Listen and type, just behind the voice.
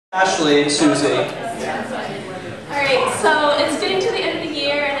Ashley and Susie. Alright, so it's getting to the end of the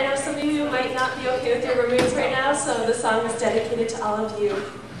year, and I know some of you might not be okay with your roommates right now, so the song is dedicated to all of you.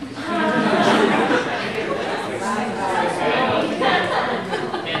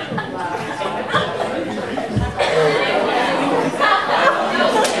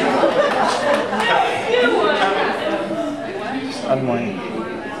 Unwind.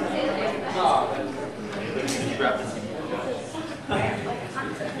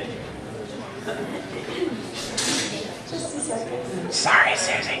 Just a second. Sorry,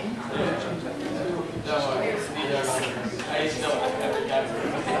 Susie.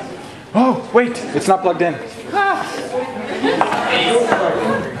 Oh, wait, it's not plugged in. Go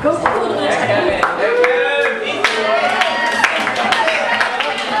a little bit of time.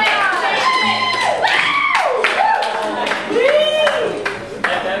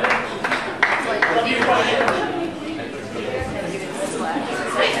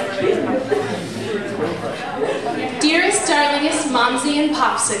 Dearest, darlingest Momsy and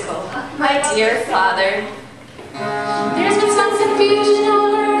Popsicle, My dear father. there's been some confusion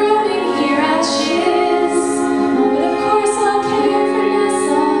over rooming here at Shiz. But of course I'll care for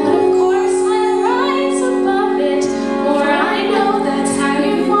Nessa, but of course I'll rise above it. For I know that's how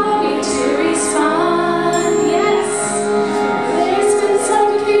you want me to respond. Yes, there's been some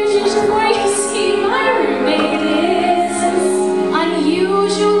confusion for you see my roommate is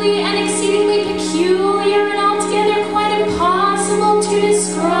unusually and exceedingly peculiar and altogether quite impossible to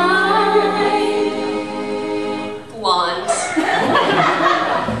describe. Blonde.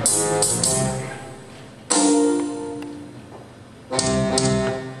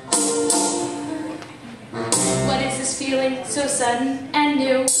 What is this feeling so sudden and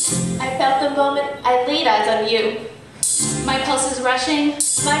new? I felt the moment I laid eyes on you. My pulse is rushing,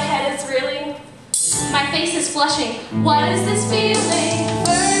 My head is reeling. my face is flushing. What is this feeling?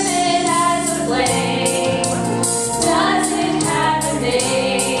 Fervid as a flame. Does it have a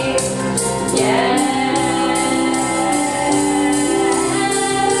name? Yes.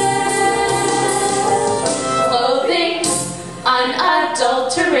 Loathing,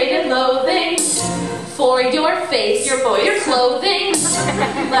 unadulterated loathing for your face, Your voice. your clothing.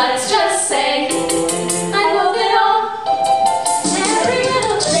 Let's just say I loathe it all. Every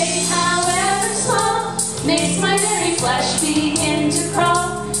little trait, however small, makes my very flesh begin to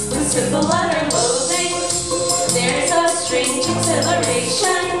crawl. With simple utter loathing, there's a strange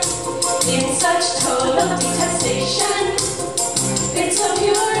exhilaration in such total detestation. It's so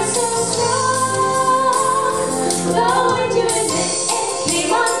pure, so strong. Though I do admit it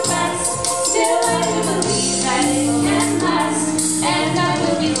came on fast, still I do believe that it can last. And I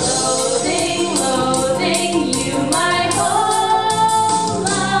will be loathing, loathing you my whole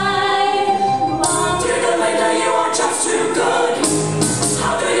life long. Sooner or later you are just too good.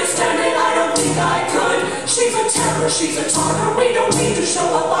 How do you stand it? I don't think I could. She's a terror, she's a tartar. We don't need to show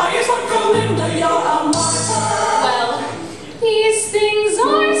up bias, but Galinda, you're a martyr. Well, these things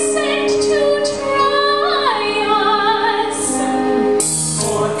are sent to try us.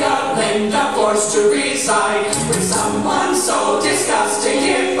 Poor Galinda forced to reside with someone so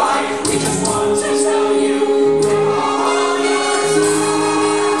disgusting.